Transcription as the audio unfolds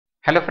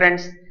Hello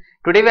friends,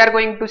 today we are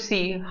going to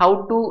see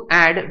how to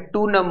add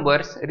two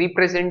numbers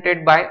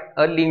represented by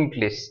a linked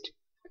list.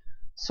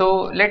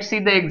 So let's see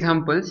the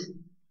examples.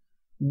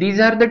 These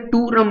are the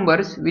two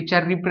numbers which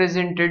are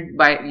represented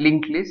by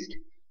linked list,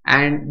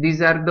 and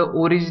these are the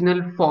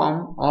original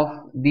form of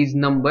these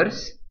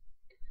numbers.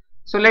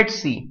 So let's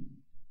see.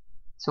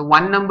 So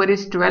one number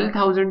is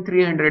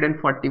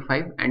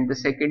 12,345 and the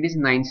second is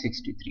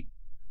 963.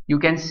 You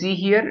can see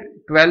here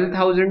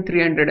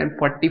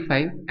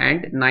 12,345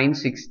 and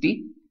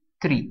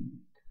 963.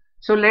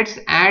 So let's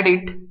add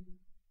it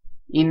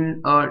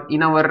in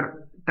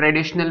our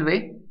traditional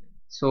way.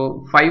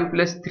 So 5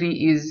 plus 3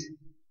 is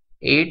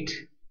 8,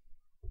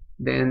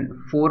 then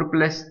 4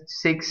 plus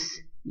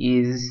 6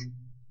 is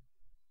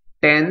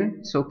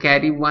 10, so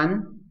carry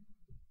 1,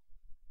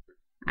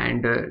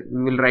 and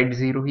we will write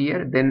 0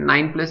 here. Then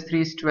 9 plus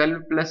 3 is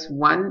 12, plus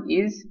 1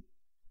 is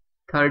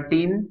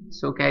 13,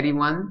 so carry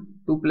 1.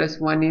 2 plus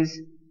 1 is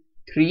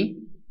 3.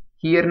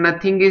 Here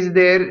nothing is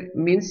there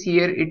means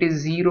here it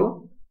is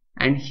 0,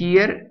 and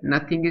here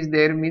nothing is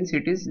there means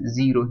it is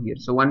 0 here.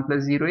 So 1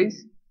 plus 0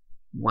 is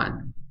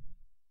 1.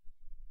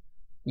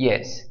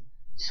 Yes.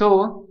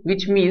 So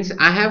which means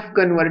I have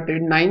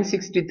converted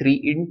 963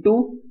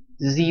 into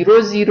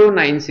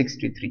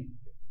 00963.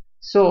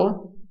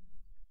 So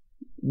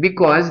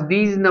because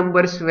these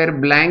numbers were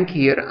blank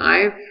here,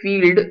 I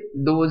filled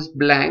those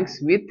blanks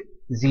with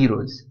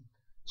zeros.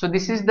 So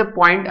this is the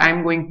point I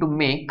am going to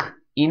make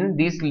in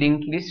these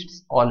linked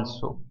lists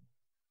also.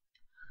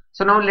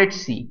 So now let's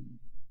see.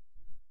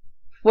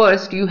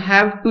 First you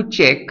have to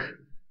check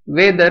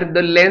whether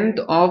the length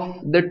of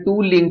the two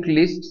linked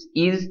lists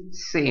is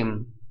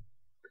same.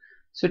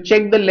 So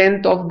check the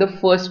length of the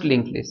first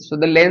linked list. So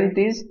the length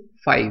is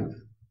 5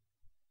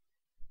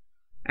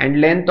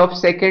 and length of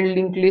second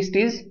linked list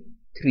is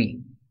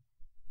 3.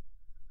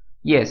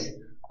 Yes,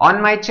 on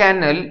my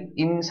channel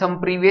in some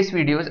previous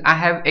videos I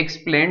have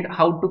explained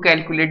how to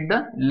calculate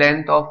the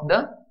length of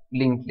the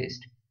linked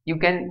list. You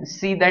can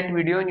see that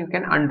video and you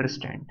can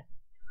understand.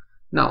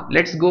 Now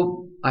let's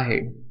go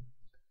ahead.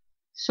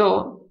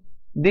 So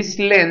this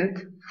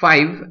length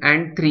 5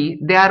 and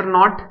 3, they are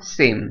not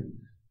same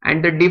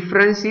and the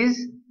difference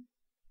is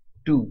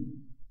 2.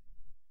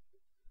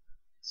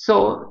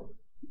 So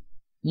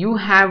you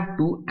have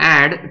to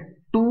add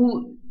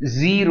 2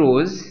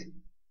 zeros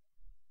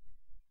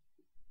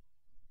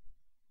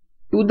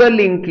to the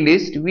linked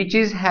list which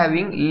is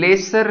having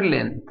lesser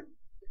length.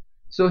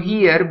 So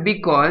here,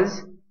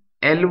 because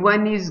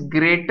L1 is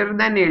greater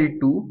than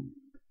L2,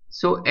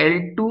 so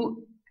L2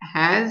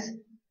 has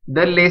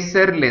the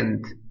lesser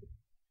length,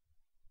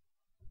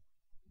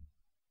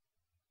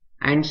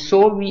 and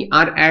so we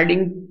are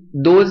adding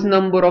those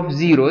number of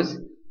zeros,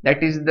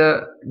 that is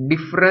the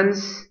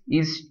difference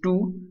is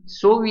 2,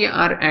 so we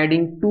are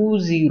adding 2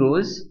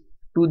 zeros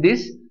to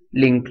this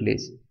linked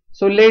list.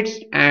 So let's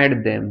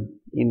add them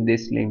in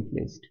this linked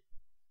list.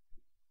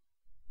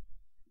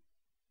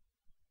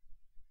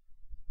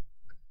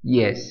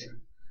 Yes,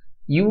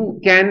 you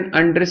can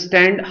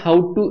understand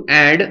how to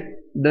add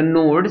the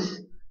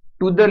nodes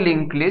to the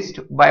linked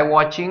list by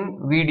watching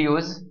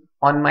videos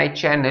on my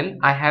channel.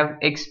 I have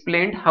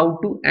explained how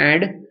to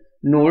add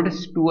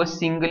nodes to a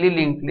singly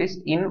linked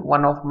list in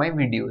one of my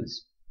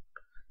videos.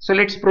 So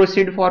let's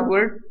proceed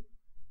forward.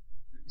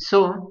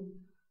 So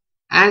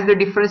as the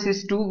difference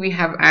is 2, we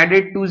have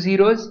added 2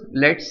 zeros.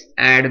 Let's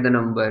add the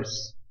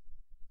numbers.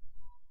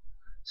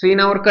 So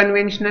in our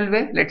conventional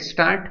way, let's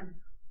start.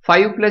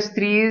 5 plus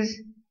 3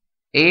 is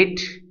 8,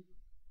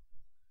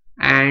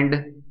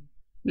 and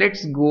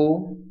let's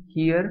go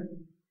here.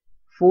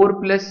 4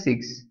 plus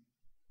 6.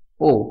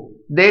 Oh,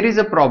 there is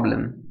a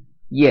problem.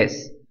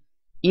 Yes,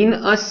 in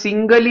a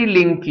singly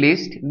linked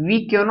list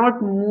we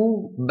cannot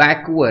move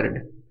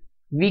backward.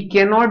 We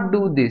cannot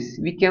do this.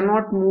 We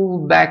cannot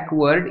move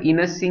backward in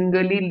a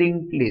singly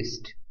linked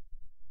list,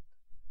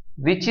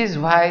 which is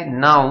why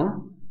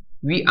now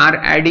we are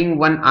adding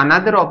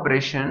another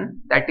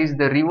operation, that is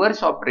the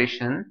reverse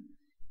operation.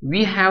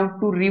 We have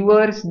to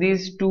reverse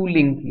these two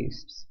linked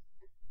lists,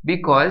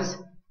 because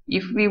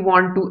if we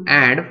want to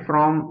add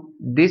from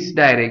this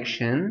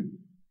direction,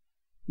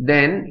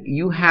 then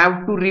you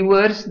have to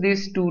reverse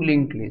these two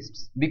linked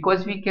lists,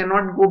 because we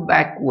cannot go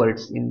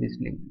backwards in this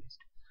linked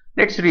list.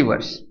 Let's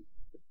reverse.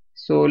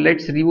 So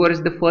let's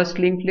reverse the first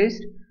linked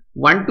list.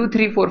 1 2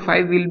 3 4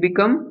 5 will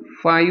become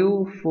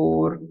 5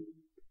 4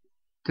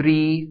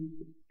 3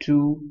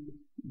 2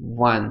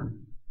 1,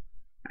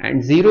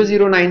 and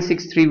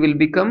 00963 will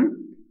become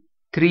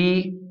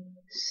 3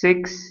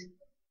 6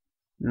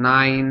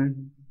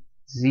 9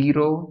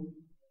 0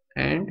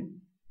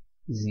 and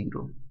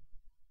 0.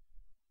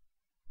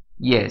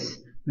 Yes,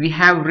 we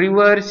have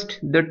reversed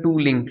the two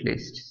linked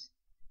lists.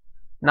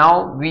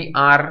 Now we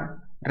are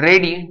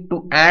ready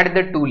to add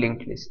the two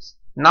linked lists.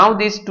 Now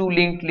these two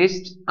linked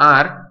lists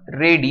are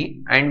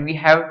ready and we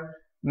have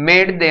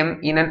made them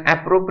in an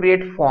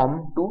appropriate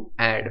form to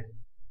add.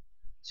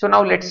 So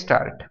now let's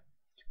start.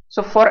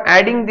 So for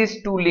adding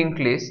these two linked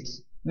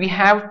lists, we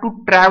have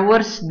to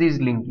traverse these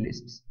linked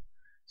lists.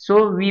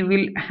 So we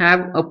will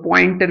have a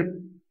pointer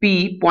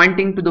P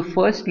pointing to the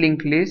first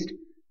linked list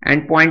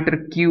and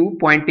pointer Q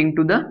pointing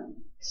to the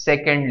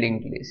second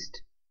linked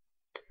list.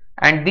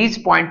 And these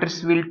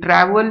pointers will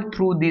travel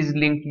through these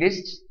linked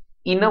lists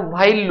in a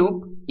while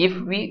loop if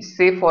we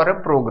say for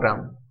a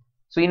program.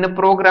 So in a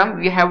program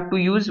we have to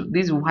use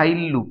this while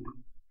loop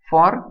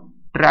for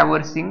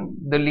traversing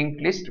the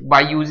linked list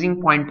by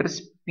using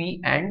pointers P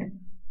and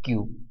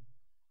Q.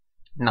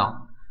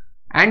 Now,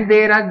 and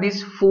there are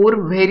these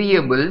 4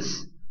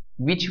 variables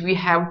which we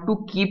have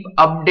to keep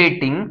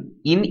updating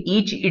in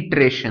each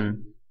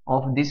iteration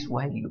of this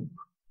while loop.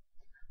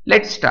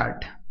 Let's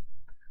start.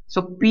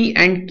 So P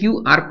and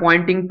Q are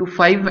pointing to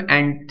 5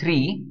 and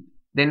 3.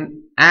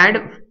 Then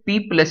add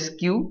P plus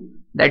Q,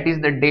 that is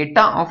the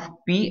data of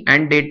P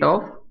and data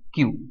of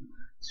Q.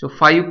 So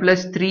 5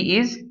 plus 3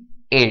 is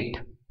 8.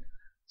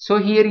 So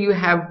here you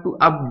have to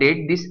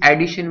update this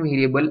addition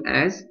variable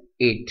as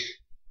 8.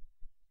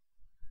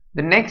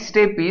 The next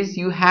step is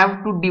you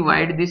have to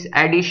divide this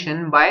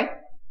addition by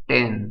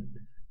 10.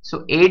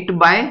 So 8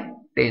 by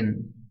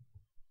 10.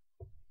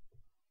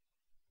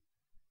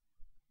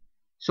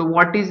 So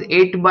what is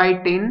 8 by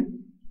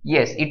 10?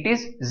 Yes, it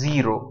is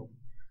 0.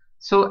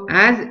 So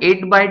as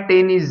 8 by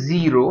 10 is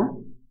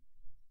 0,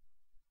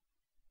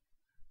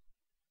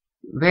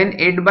 when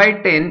 8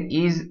 by 10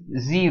 is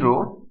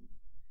 0,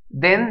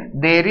 then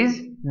there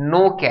is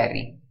no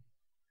carry,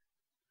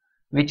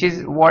 which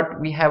is what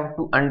we have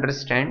to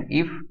understand.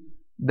 If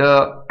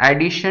the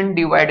addition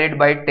divided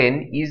by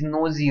 10 is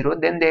no 0,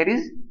 then there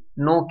is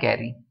no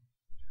carry.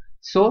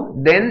 So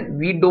then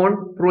we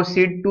don't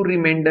proceed to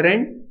remainder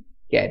and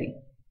carry.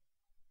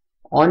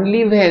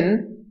 Only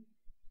when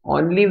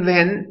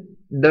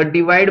the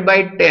divide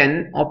by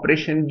 10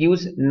 operation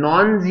gives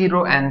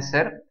non-zero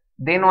answer,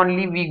 then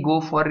only we go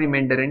for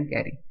remainder and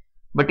carry.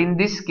 But in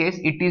this case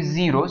it is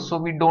 0, so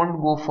we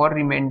don't go for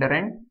remainder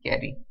and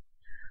carry.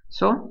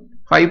 So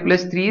 5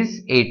 plus 3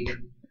 is 8.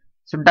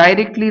 So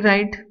directly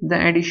write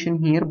the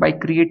addition here by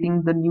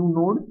creating the new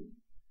node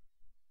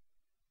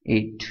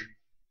 8.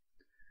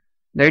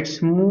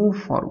 Let's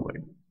move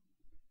forward.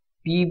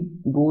 P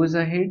goes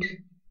ahead,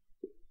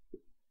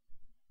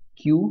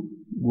 Q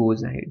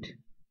goes ahead.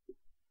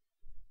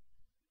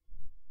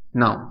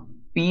 Now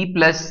P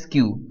plus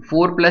Q,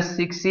 4 plus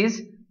 6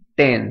 is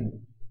 10.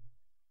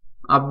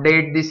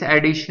 Update this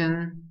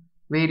addition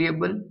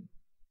variable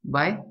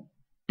by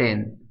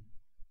 10.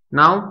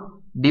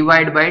 Now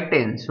divide by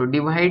 10. So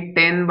divide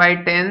 10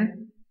 by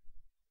 10.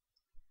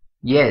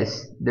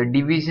 Yes, the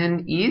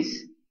division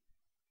is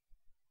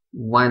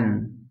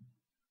 1.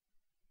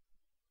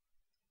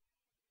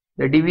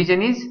 The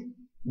division is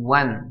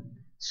 1.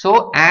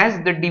 So as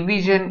the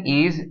division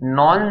is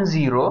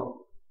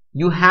non-zero,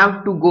 you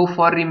have to go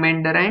for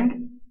remainder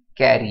and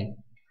carry.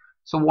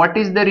 So what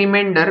is the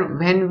remainder?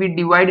 When we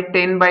divide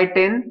 10 by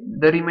 10,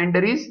 the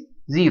remainder is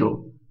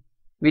 0,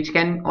 which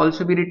can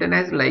also be written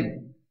as like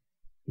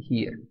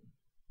here,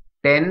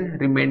 10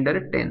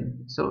 remainder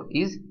 10, so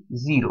is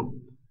 0.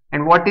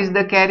 And what is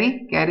the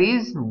carry? Carry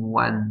is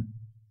 1.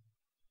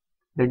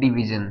 The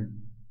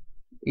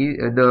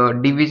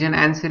division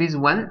answer is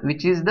 1,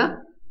 which is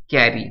the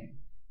carry.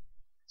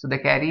 So the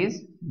carry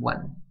is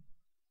 1.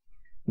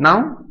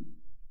 Now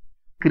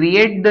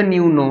create the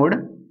new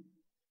node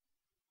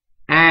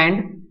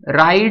and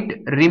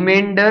write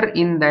remainder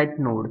in that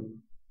node.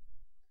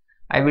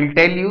 I will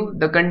tell you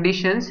the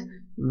conditions.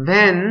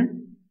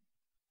 When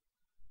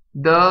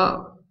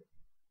the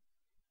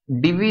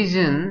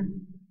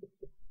division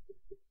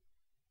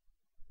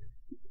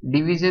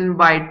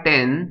by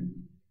 10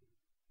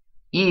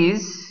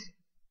 is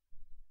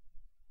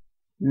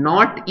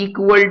not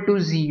equal to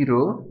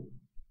 0,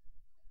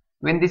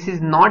 when this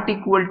is not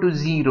equal to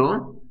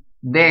 0,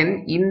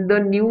 then in the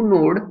new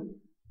node,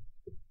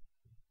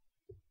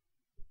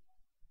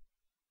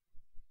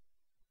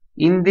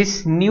 in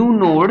this new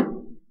node,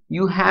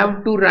 you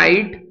have to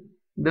write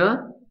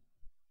the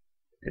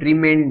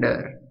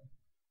remainder.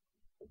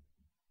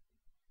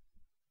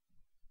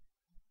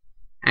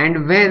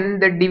 And when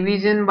the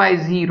division by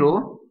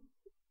 10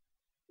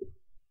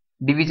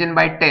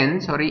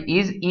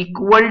 is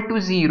equal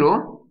to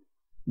 0,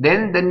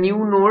 then the new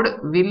node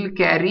will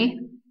carry,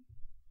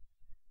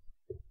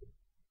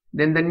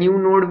 then the new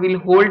node will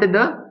hold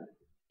the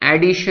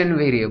addition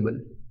variable.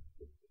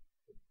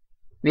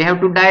 We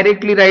have to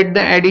directly write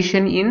the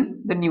addition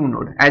in the new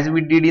node as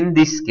we did in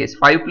this case.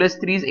 5 plus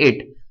 3 is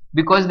 8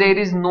 because there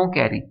is no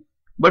carry.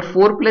 But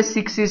 4 plus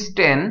 6 is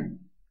 10,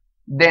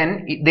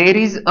 then there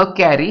is a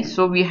carry,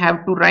 so we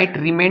have to write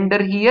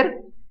remainder here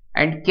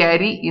and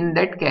carry in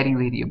that carry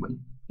variable.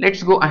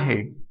 Let's go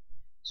ahead.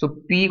 So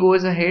P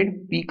goes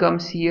ahead, P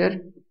comes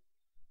here,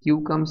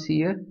 Q comes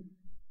here.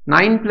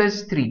 9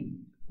 plus 3.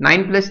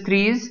 9 plus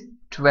 3 is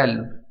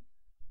 12.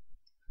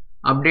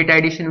 Update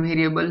addition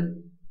variable.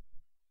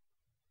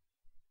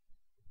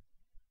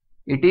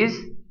 It is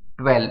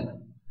 12.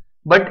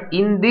 But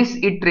in this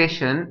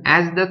iteration,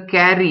 as the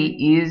carry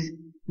is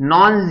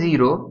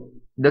non-zero,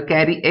 the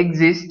carry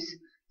exists,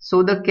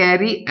 so the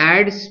carry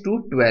adds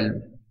to 12.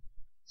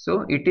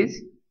 So it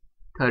is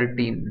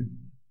 13.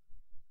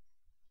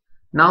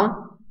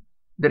 Now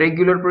the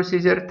regular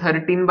procedure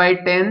 13 by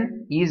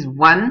 10 is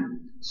 1.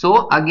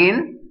 So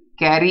again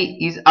carry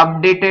is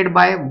updated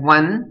by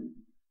 1.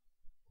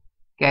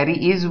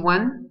 Carry is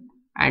 1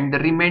 and the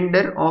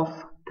remainder of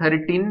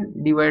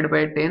 13 divided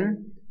by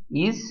 10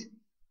 is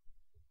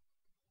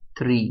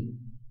 3.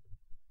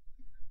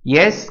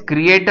 Yes,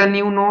 create a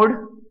new node.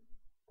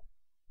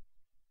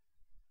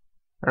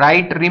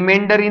 Write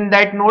remainder in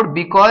that node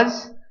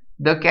because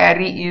the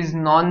carry is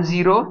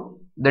non-zero,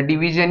 the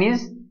division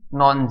is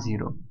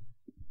non-zero.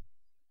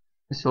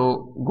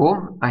 So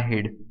go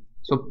ahead.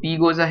 So P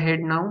goes ahead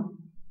now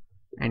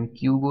and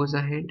Q goes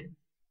ahead.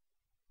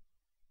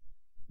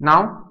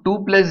 Now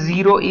 2 plus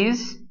 0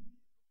 is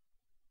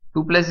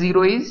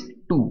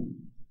 2.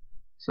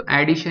 So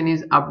addition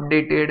is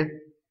updated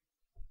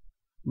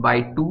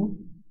by 2.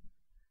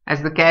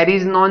 As the carry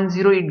is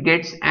non-zero, it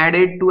gets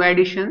added to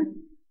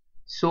addition.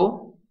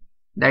 So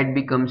that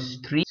becomes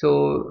 3.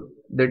 So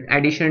the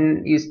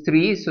addition is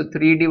 3. So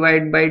 3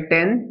 divided by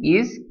 10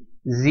 is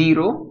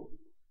 0.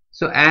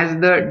 So as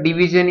the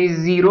division is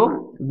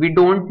 0, we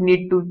don't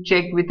need to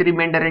check with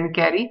remainder and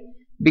carry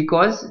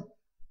because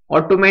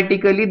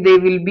automatically they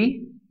will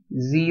be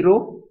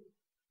 0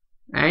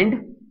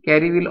 and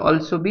carry will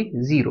also be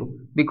 0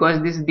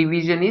 because this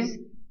division is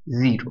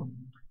 0.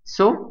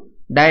 So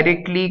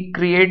directly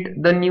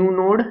create the new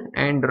node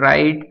and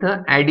write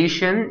the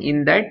addition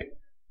in that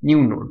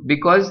new node.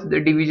 Because the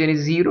division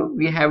is 0,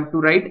 we have to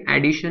write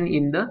addition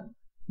in the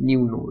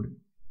new node.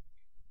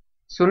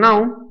 So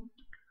now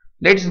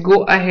let's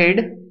go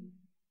ahead.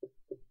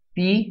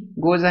 P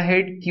goes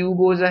ahead, Q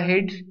goes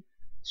ahead.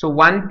 So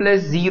 1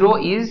 plus 0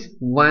 is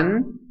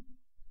 1.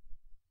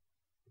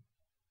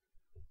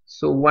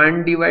 So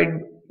 1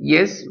 divided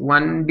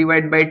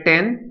by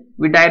 10.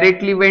 We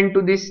directly went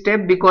to this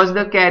step because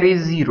the carry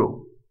is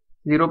 0.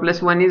 0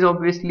 plus 1 is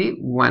obviously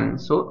 1.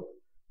 So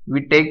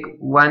we take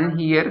 1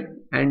 here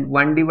and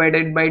 1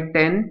 divided by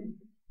 10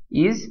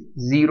 is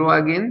 0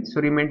 again.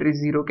 So remainder is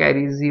 0,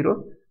 carry is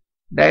 0.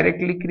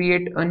 Directly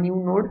create a new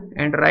node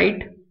and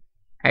write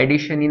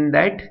addition in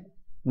that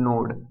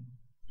node.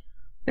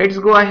 Let's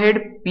go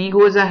ahead. P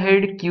goes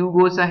ahead, Q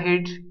goes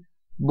ahead.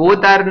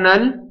 Both are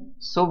null.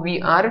 So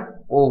we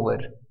are over.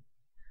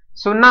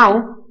 So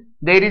now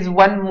there is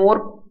one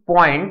more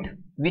point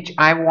which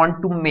I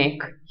want to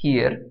make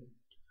here.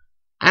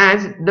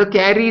 As the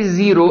carry is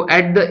 0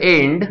 at the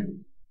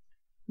end,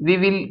 we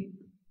will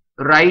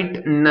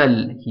write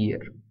null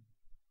here.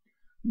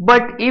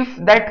 But if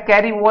that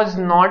carry was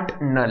not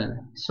null,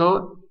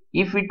 so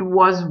if it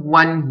was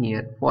 1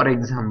 here, for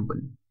example,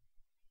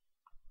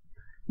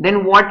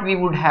 then what we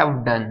would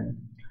have done?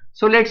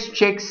 So let's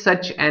check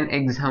such an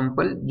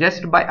example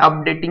just by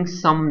updating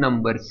some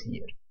numbers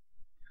here.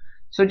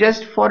 So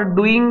just for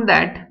doing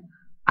that,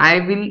 I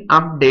will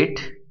update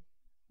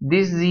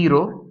this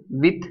 0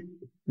 with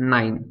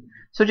 9.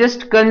 So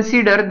just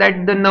consider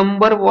that the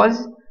number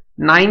was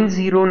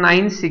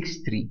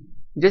 90963.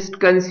 Just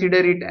consider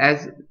it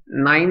as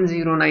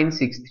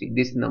 90963,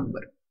 this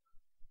number.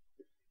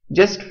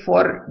 Just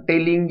for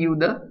telling you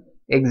the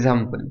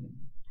example.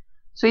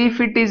 So if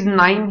it is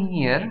 9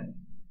 here,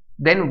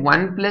 then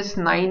 1 plus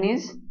 9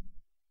 is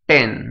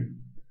 10.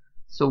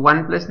 So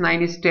 1 plus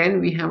 9 is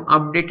 10. We have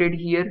updated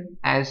here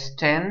as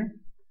 10.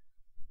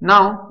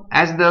 Now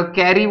as the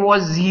carry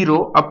was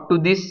 0 up to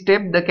this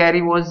step, the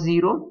carry was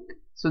 0.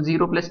 So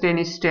 0 plus 10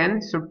 is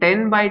 10. So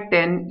 10 by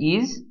 10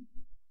 is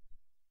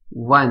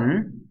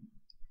 1,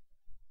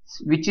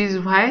 which is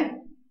why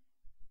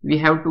we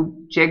have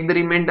to check the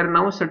remainder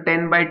now. So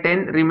 10 by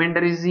 10,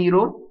 remainder is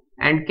 0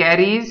 and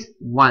carry is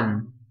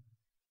 1.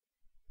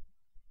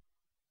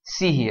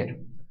 See here.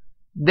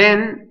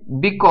 Then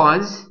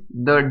because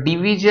the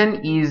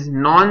division is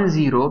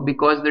non-zero,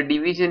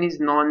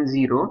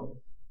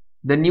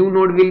 the new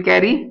node will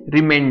carry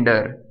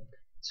remainder.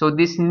 So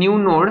this new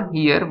node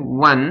here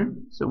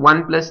 1, so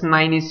 1 plus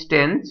 9 is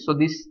 10. So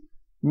this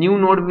new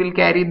node will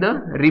carry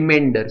the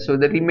remainder. So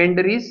the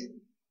remainder is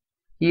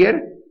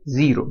here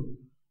 0.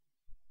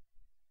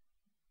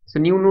 So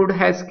new node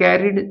has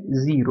carried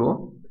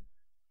 0.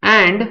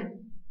 And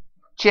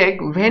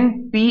check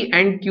when P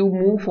and Q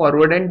move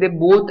forward and they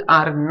both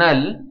are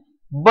null,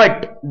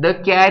 but the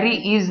carry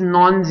is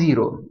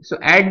non-zero. So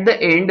at the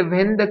end,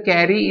 when the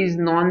carry is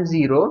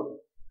non-zero,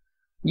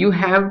 you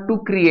have to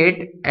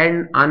create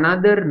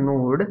another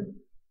node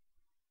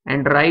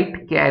and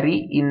write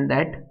carry in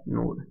that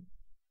node.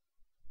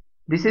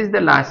 This is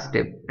the last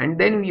step, and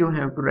then you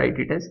have to write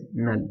it as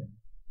null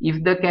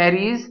if the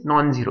carry is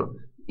non-zero.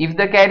 If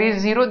the carry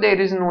is 0, there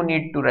is no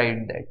need to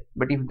write that.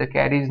 But if the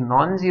carry is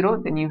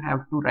non-zero, then you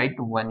have to write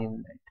 1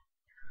 in that.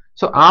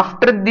 So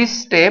after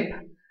this step,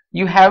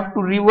 you have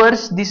to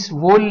reverse this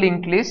whole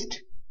linked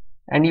list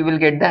and you will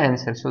get the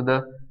answer. So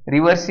the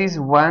reverse is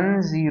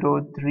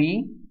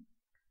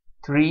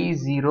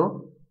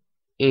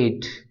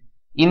 103308.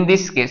 In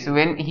this case,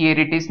 when here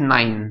it is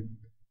 9.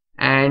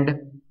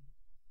 And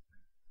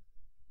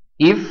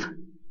if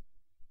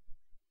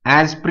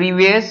as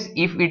previous,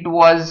 if it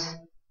was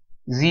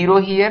 0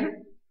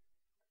 here,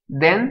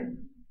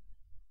 then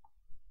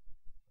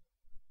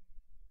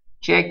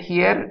check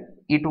here,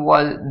 it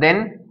was,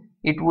 then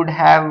it would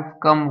have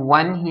come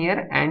 1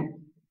 here and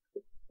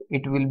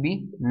it will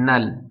be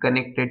null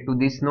connected to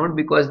this node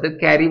because the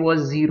carry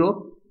was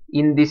 0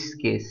 in this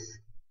case.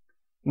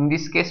 In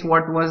this case,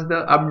 what was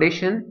the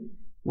updation?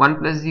 1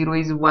 plus 0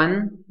 is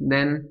 1,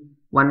 then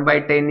 1 by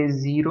 10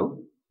 is 0,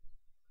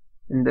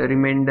 and the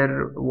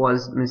remainder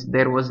was, means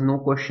there was no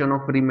question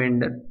of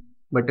remainder,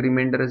 but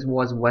remainder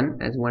was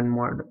 1, as 1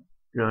 mod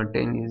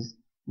 10 is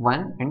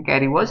 1, and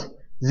carry was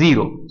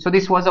 0. So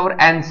this was our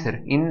answer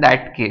in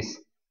that case.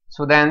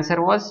 So the answer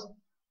was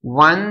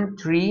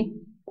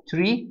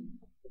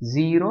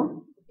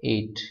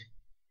 13308.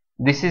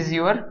 This is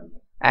your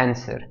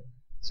answer.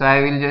 So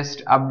I will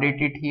just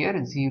update it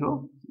here,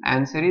 0.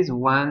 Answer is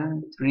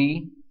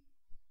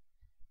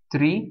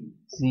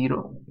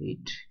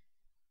 13308.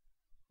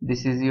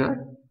 This is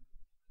your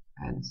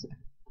answer.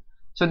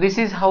 So this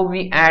is how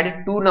we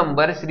add two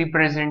numbers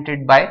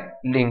represented by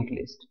linked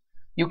list.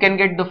 You can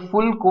get the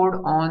full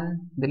code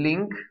on the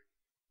link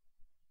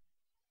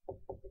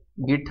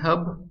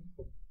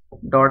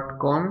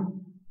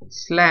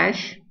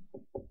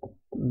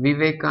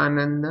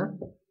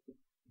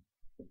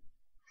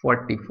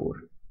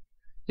github.com/Vivekananda44.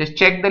 Just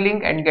check the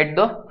link and get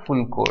the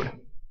full code.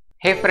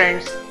 Hey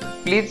friends,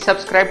 please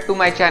subscribe to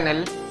my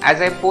channel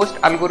as I post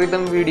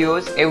algorithm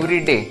videos every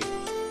day.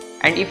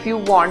 And if you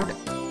want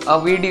a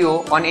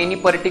video on any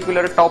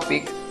particular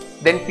topic,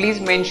 then please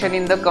mention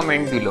in the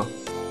comment below.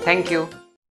 Thank you.